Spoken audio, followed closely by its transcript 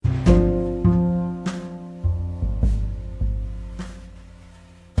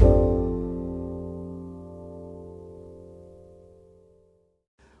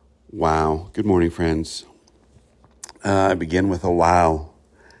Wow. Good morning, friends. I begin with a wow.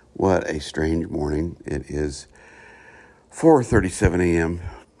 What a strange morning. It is 4:37 a.m.,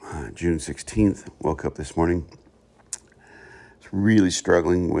 June 16th. Woke up this morning. It's really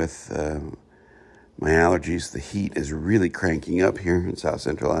struggling with my allergies. The heat is really cranking up here in south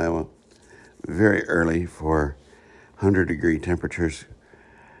central Iowa. Very early for 100-degree temperatures.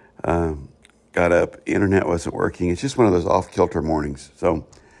 Got up. Internet wasn't working. It's just one of those off-kilter mornings. So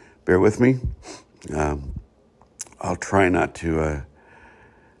bear with me. I'll try not to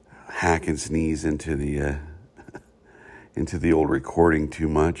hack and sneeze into the old recording too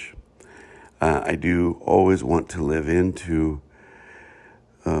much. I do always want to live into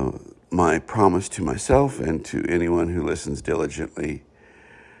my promise to myself and to anyone who listens diligently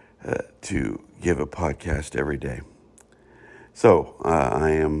to give a podcast every day. So I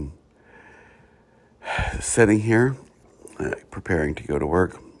am sitting here, preparing to go to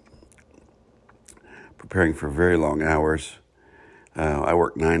work. Preparing for very long hours. I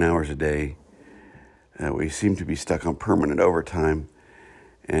work 9 hours a day. We seem to be stuck on permanent overtime,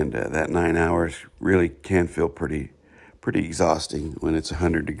 and that 9 hours really can feel pretty exhausting when it's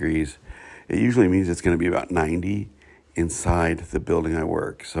 100 degrees. It usually means it's going to be about 90 inside the building I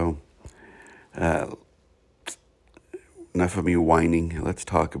work. So enough of me whining. Let's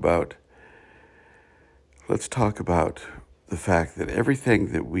talk about the fact that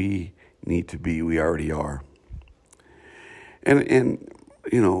everything that we need to be, we already are. And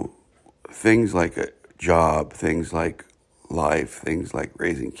things like a job, things like life, things like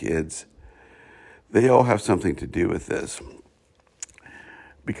raising kids, they all have something to do with this.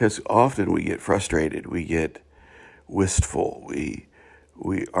 Because often we get frustrated, we get wistful,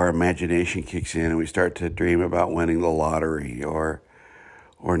 our imagination kicks in and we start to dream about winning the lottery or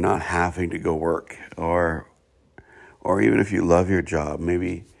not having to go work, or even if you love your job,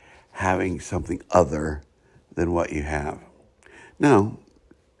 maybe having something other than what you have. Now,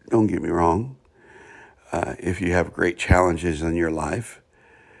 don't get me wrong. If you have great challenges in your life,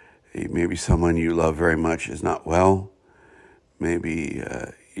 maybe someone you love very much is not well, maybe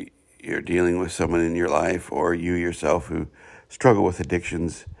you're dealing with someone in your life or you yourself who struggle with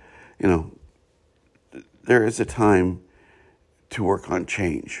addictions, there is a time to work on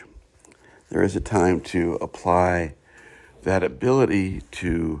change. There is a time to apply that ability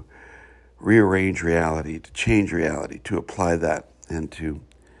to rearrange reality, to change reality, to apply that and to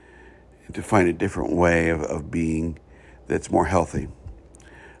find a different way of being that's more healthy.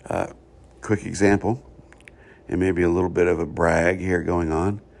 Quick example, and maybe a little bit of a brag here going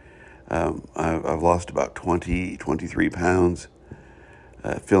on. I've lost about 23 pounds,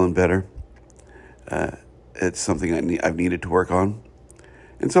 feeling better. It's something I've needed to work on.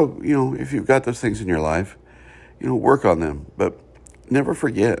 And so, if you've got those things in your life, work on them, but never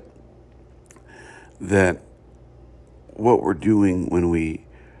forget that what we're doing when we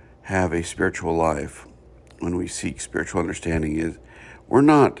have a spiritual life, when we seek spiritual understanding, is we're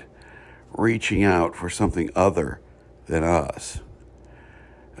not reaching out for something other than us.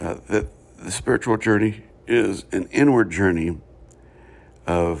 That the spiritual journey is an inward journey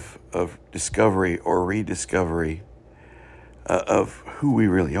of discovery or rediscovery of who we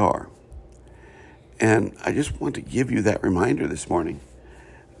really are. And I just want to give you that reminder this morning,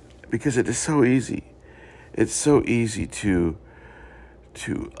 because it is so easy. It's so easy to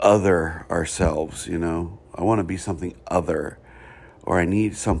other ourselves, I want to be something other, or I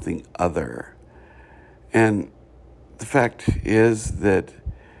need something other. And the fact is that,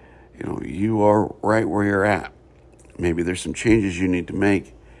 you are right where you're at. Maybe there's some changes you need to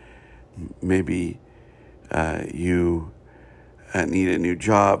make. Maybe you need a new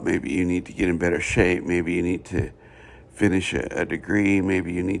job. Maybe you need to get in better shape. Maybe you need to finish a degree.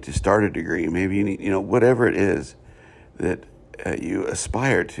 Maybe you need to start a degree. Maybe you need, whatever it is that you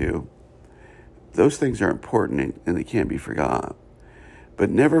aspire to. Those things are important and they can't be forgotten.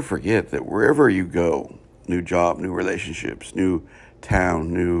 But never forget that wherever you go, new job, new relationships, new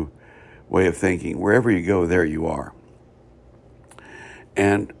town, new way of thinking, wherever you go, there you are.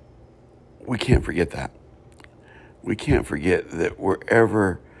 And we can't forget that. We can't forget that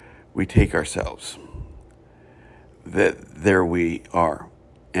wherever we take ourselves, that there we are.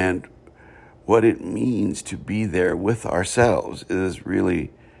 And what it means to be there with ourselves is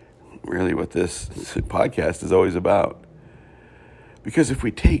really what this podcast is always about. Because if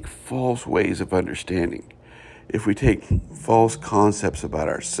we take false ways of understanding, if we take false concepts about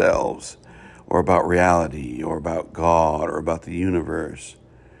ourselves or about reality or about God or about the universe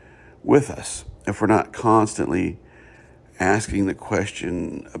with us, if we're not constantly asking the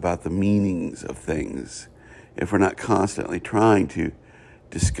question about the meanings of things, if we're not constantly trying to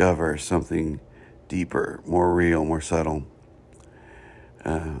discover something deeper, more real, more subtle,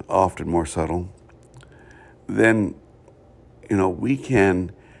 often more subtle, then, we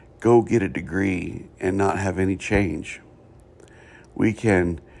can go get a degree and not have any change. We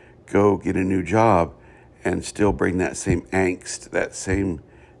can go get a new job and still bring that same angst, that same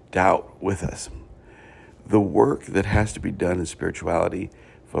doubt with us. The work that has to be done in spirituality,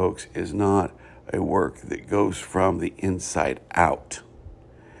 folks, is not a work that goes from the inside out.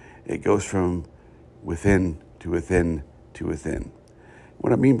 It goes from within to within to within.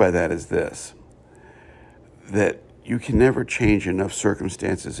 What I mean by that is this, that you can never change enough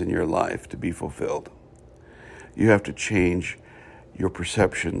circumstances in your life to be fulfilled. You have to change your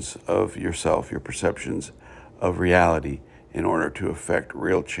perceptions of yourself, your perceptions of reality in order to affect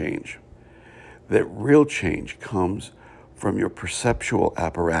real change. That real change comes from your perceptual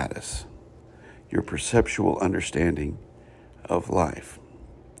apparatus, your perceptual understanding of life.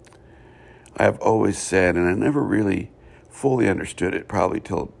 I have always said, and I never really fully understood it probably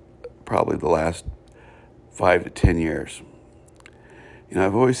the last 5 to 10 years.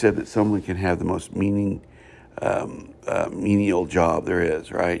 I've always said that someone can have the most menial job there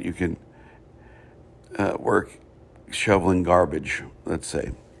is, right? You can work shoveling garbage, let's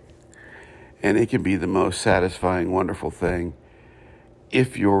say. And it can be the most satisfying, wonderful thing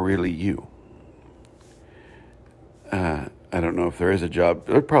if you're really you. I don't know if there is a job.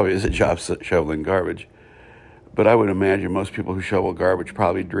 There probably is a job shoveling garbage. But I would imagine most people who shovel garbage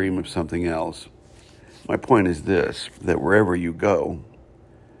probably dream of something else. My point is this, that wherever you go,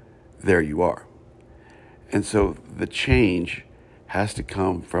 there you are. And so the change has to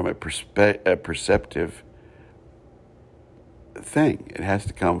come from a perceptive thing. It has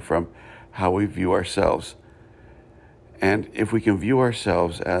to come from how we view ourselves. And if we can view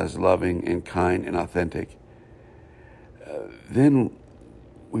ourselves as loving and kind and authentic, then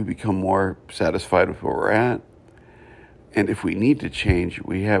we become more satisfied with where we're at. And if we need to change,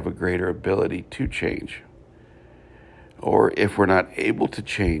 we have a greater ability to change. Or if we're not able to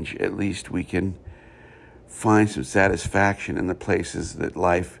change, at least we can find some satisfaction in the places that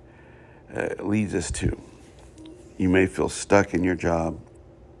life leads us to. You may feel stuck in your job.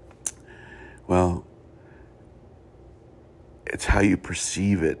 Well, it's how you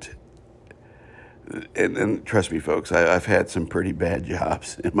perceive it. And trust me, folks, I've had some pretty bad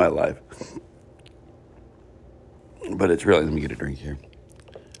jobs in my life. But it's really, let me get a drink here.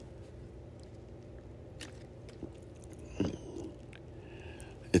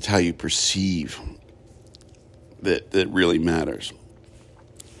 It's how you perceive that really matters.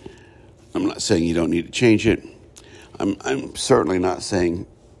 I'm not saying you don't need to change it. I'm certainly not saying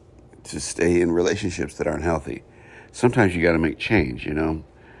to stay in relationships that aren't healthy. Sometimes you got to make change, I'm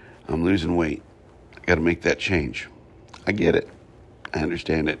losing weight. I got to make that change. I get it. I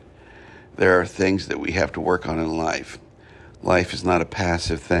understand it. There are things that we have to work on in life. Life is not a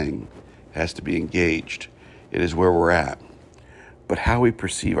passive thing. It has to be engaged. It is where we're at. But how we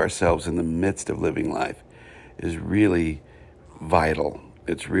perceive ourselves in the midst of living life is really vital.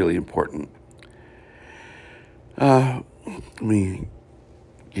 It's really important. Let me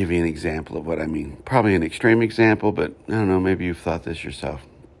give you an example of what I mean. Probably an extreme example, but I don't know, maybe you've thought this yourself.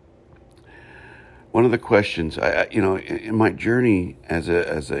 One of the questions, in my journey as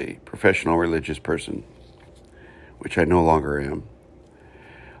a professional religious person, which I no longer am,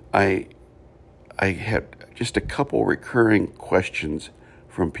 I had just a couple recurring questions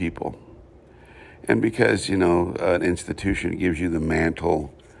from people. And because, an institution gives you the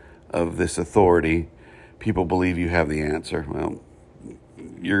mantle of this authority, people believe you have the answer. Well,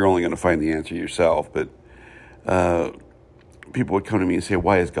 you're only going to find the answer yourself, but people would come to me and say,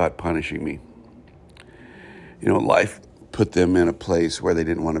 why is God punishing me? Life put them in a place where they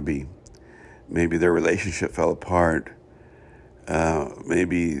didn't want to be. Maybe their relationship fell apart.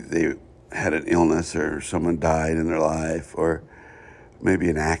 Maybe they had an illness or someone died in their life, or maybe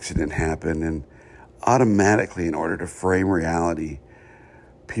an accident happened. And automatically, in order to frame reality,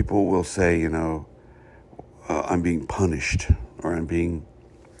 people will say, I'm being punished, or I'm being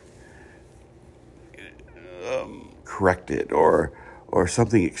corrected, or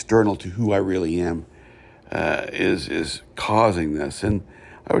something external to who I really am is causing this. And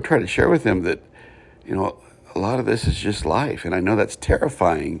I would try to share with them that, a lot of this is just life. And I know that's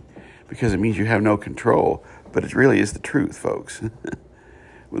terrifying because it means you have no control, but it really is the truth, folks.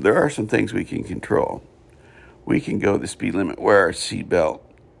 Well, there are some things we can control. We can go the speed limit, wear our seatbelt,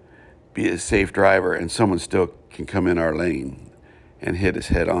 be a safe driver, and someone still can come in our lane and hit us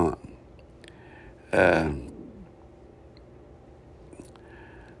head on.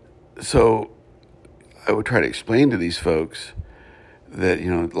 So I would try to explain to these folks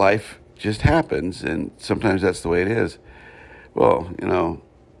that, life just happens, and sometimes that's the way it is. Well,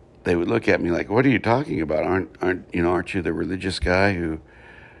 they would look at me like, "What are you talking about? Aren't you the religious guy who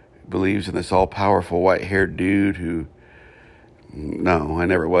believes in this all-powerful white-haired dude who?" No, I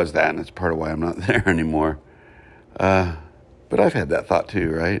never was that, and it's part of why I'm not there anymore. But I've had that thought too,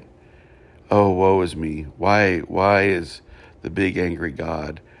 right? Oh, woe is me. Why is the big angry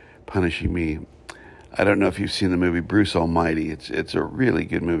God punishing me? I don't know if you've seen the movie Bruce Almighty. It's a really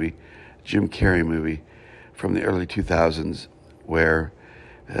good movie, Jim Carrey movie from the early 2000s, where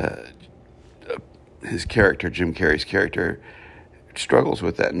his character, Jim Carrey's character, struggles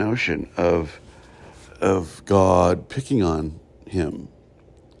with that notion of God picking on him.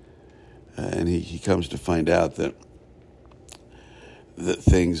 And he comes to find out that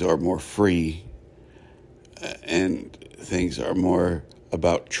things are more free and things are more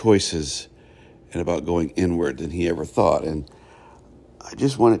about choices and about going inward than he ever thought. And I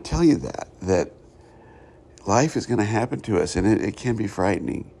just want to tell you that life is going to happen to us, and it can be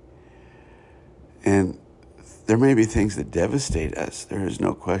frightening. And there may be things that devastate us. There is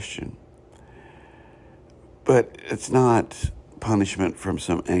no question. But it's not punishment from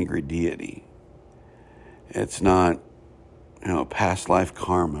some angry deity. It's not, past life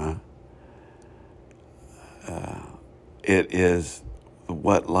karma. It is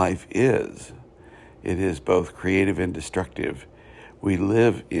what life is. It is both creative and destructive. We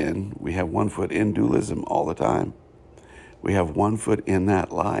have one foot in dualism all the time. We have one foot in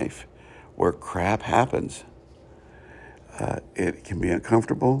that life where crap happens. It can be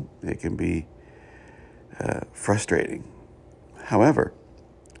uncomfortable. It can be frustrating. However,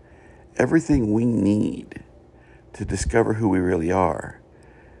 everything we need to discover who we really are,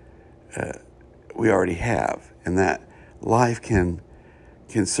 we already have. And that life can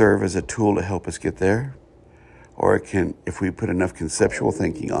serve as a tool to help us get there. Or it can, if we put enough conceptual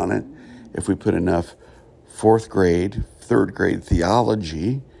thinking on it, if we put enough fourth grade, third grade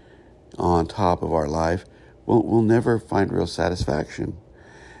theology on top of our life, we'll never find real satisfaction.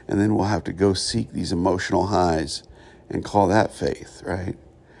 And then we'll have to go seek these emotional highs and call that faith, right?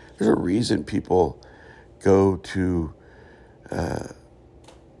 There's a reason people go to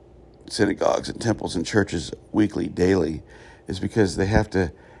synagogues and temples and churches weekly, daily, is because they have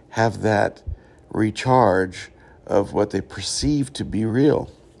to have that recharge of what they perceive to be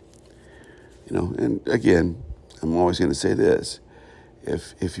real. And again, I'm always going to say this.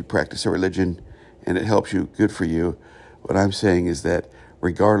 If you practice a religion and it helps you, good for you. What I'm saying is that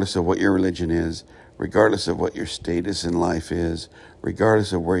regardless of what your religion is, regardless of what your status in life is,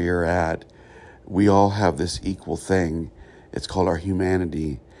 regardless of where you're at, we all have this equal thing. It's called our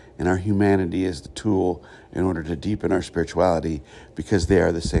humanity. And our humanity is the tool in order to deepen our spirituality, because they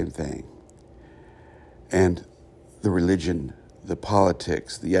are the same thing. And the religion, the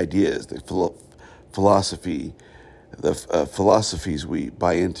politics, the ideas, the philosophy, the philosophies we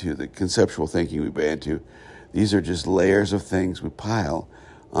buy into, the conceptual thinking we buy into, these are just layers of things we pile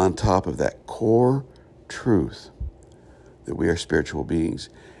on top of that core truth that we are spiritual beings.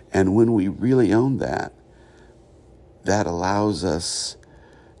 And when we really own that, that allows us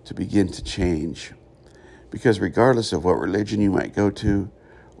to begin to change. Because regardless of what religion you might go to,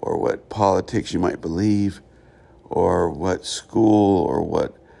 or what politics you might believe, or what school or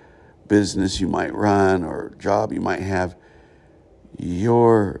what business you might run or job you might have,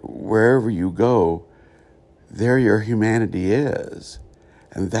 wherever you go, there your humanity is.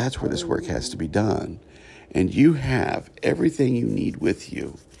 And that's where this work has to be done. And you have everything you need with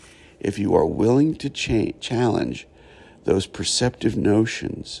you if you are willing to challenge those perceptive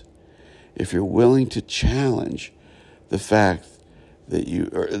notions, if you're willing to challenge the fact that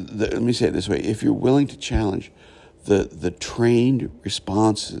let me say it this way, if you're willing to challenge the trained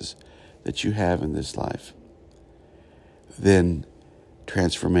responses that you have in this life, then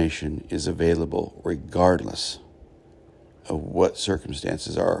transformation is available regardless of what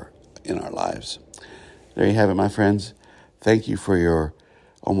circumstances are in our lives. There you have it, my friends. Thank you for your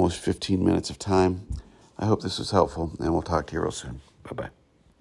almost 15 minutes of time. I hope this was helpful, and we'll talk to you real soon. Bye-bye.